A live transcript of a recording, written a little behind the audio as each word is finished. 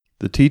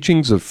The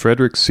Teachings of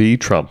Frederick C.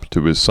 Trump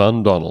to his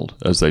son Donald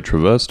as they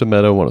traversed a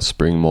meadow on a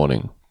spring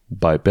morning,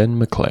 by Ben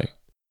Maclay.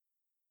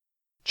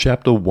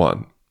 Chapter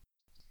 1.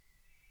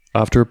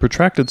 After a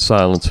protracted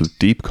silence of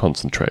deep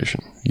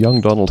concentration, young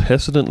Donald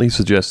hesitantly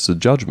suggests a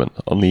judgment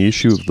on the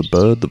issue of the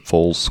bird that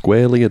falls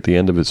squarely at the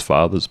end of his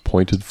father's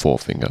pointed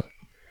forefinger.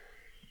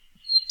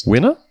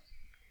 Winner?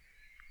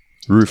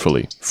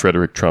 Ruefully,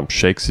 Frederick Trump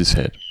shakes his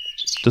head.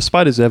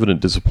 Despite his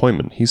evident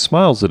disappointment, he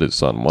smiles at his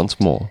son once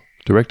more,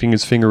 directing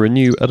his finger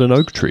anew at an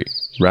oak tree,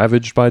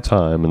 ravaged by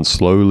time and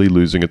slowly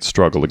losing its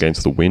struggle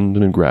against the wind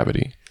and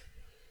gravity.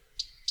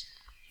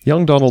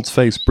 Young Donald's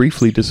face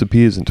briefly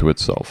disappears into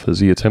itself as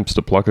he attempts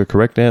to pluck a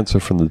correct answer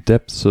from the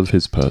depths of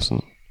his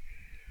person.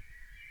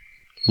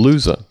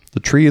 Loser. The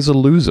tree is a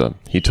loser,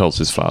 he tells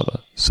his father,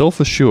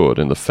 self-assured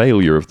in the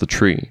failure of the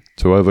tree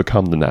to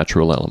overcome the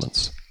natural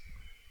elements.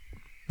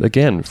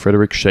 Again,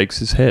 Frederick shakes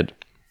his head.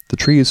 The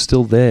tree is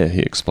still there,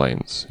 he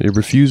explains. It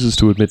refuses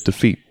to admit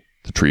defeat.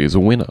 The tree is a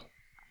winner.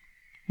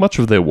 Much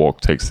of their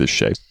walk takes this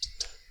shape.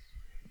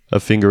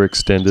 A finger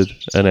extended,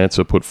 an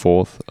answer put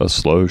forth, a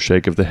slow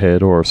shake of the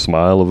head or a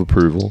smile of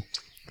approval.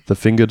 The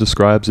finger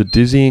describes a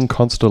dizzying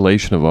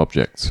constellation of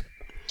objects.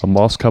 A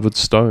moss-covered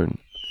stone,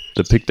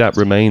 the picked-out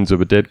remains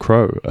of a dead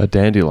crow, a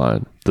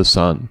dandelion, the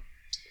sun.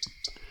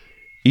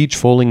 Each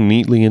falling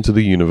neatly into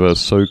the universe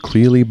so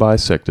clearly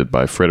bisected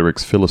by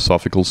Frederick's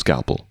philosophical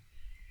scalpel.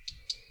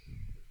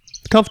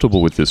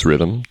 Comfortable with this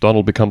rhythm,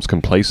 Donald becomes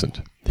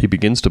complacent. He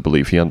begins to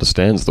believe he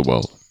understands the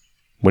world.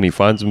 When he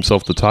finds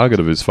himself the target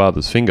of his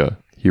father's finger,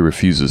 he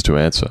refuses to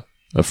answer,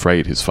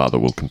 afraid his father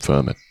will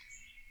confirm it.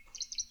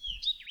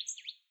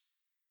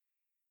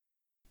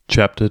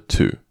 Chapter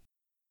 2.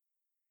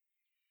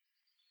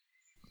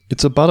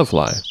 It's a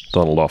butterfly,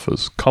 Donald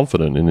offers,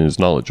 confident in his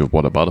knowledge of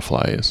what a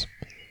butterfly is.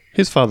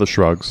 His father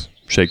shrugs,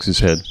 shakes his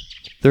head.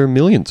 There are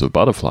millions of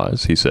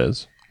butterflies, he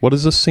says. What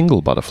is a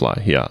single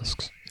butterfly, he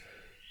asks.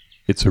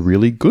 It's a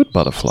really good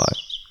butterfly.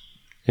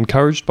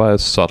 Encouraged by a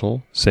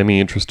subtle,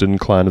 semi-interested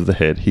incline of the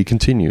head, he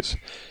continues.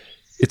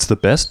 It's the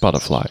best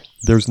butterfly.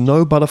 There's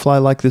no butterfly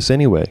like this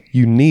anywhere.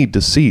 You need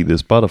to see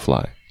this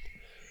butterfly.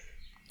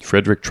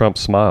 Frederick Trump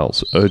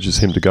smiles, urges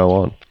him to go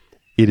on.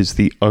 It is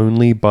the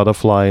only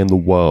butterfly in the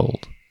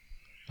world.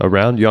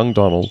 Around young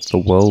Donald, the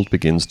world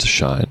begins to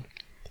shine.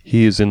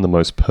 He is in the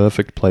most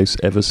perfect place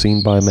ever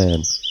seen by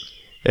man.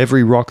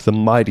 Every rock the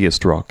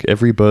mightiest rock,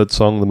 every bird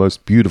song the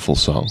most beautiful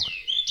song.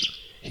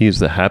 He is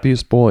the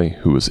happiest boy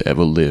who has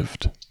ever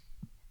lived.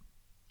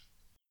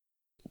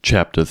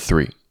 Chapter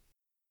 3.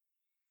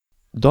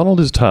 Donald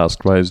is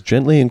tasked by his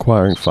gently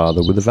inquiring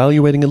father with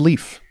evaluating a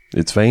leaf,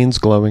 its veins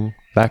glowing,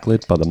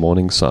 backlit by the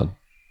morning sun.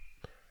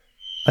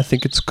 I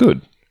think it's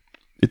good.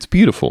 It's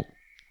beautiful.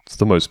 It's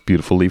the most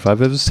beautiful leaf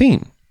I've ever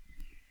seen.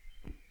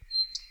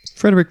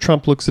 Frederick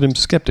Trump looks at him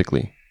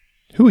skeptically.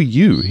 Who are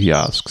you, he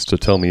asks, to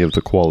tell me of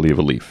the quality of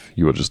a leaf?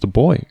 You are just a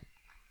boy.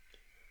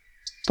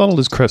 Donald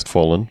is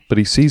crestfallen, but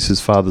he sees his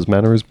father's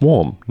manner as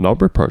warm,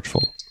 not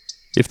reproachful.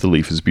 If the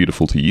leaf is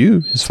beautiful to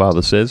you, his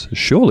father says,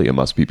 surely it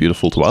must be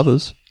beautiful to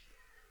others.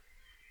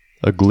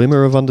 A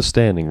glimmer of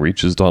understanding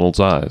reaches Donald's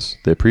eyes.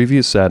 Their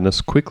previous sadness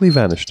quickly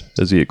vanished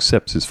as he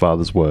accepts his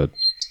father's word.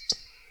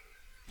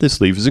 This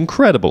leaf is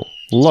incredible.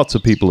 Lots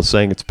of people are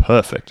saying it's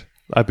perfect.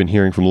 I've been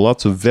hearing from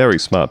lots of very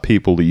smart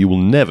people that you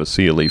will never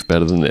see a leaf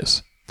better than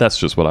this. That's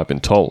just what I've been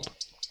told.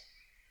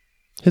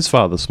 His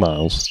father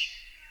smiles.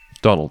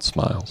 Donald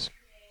smiles.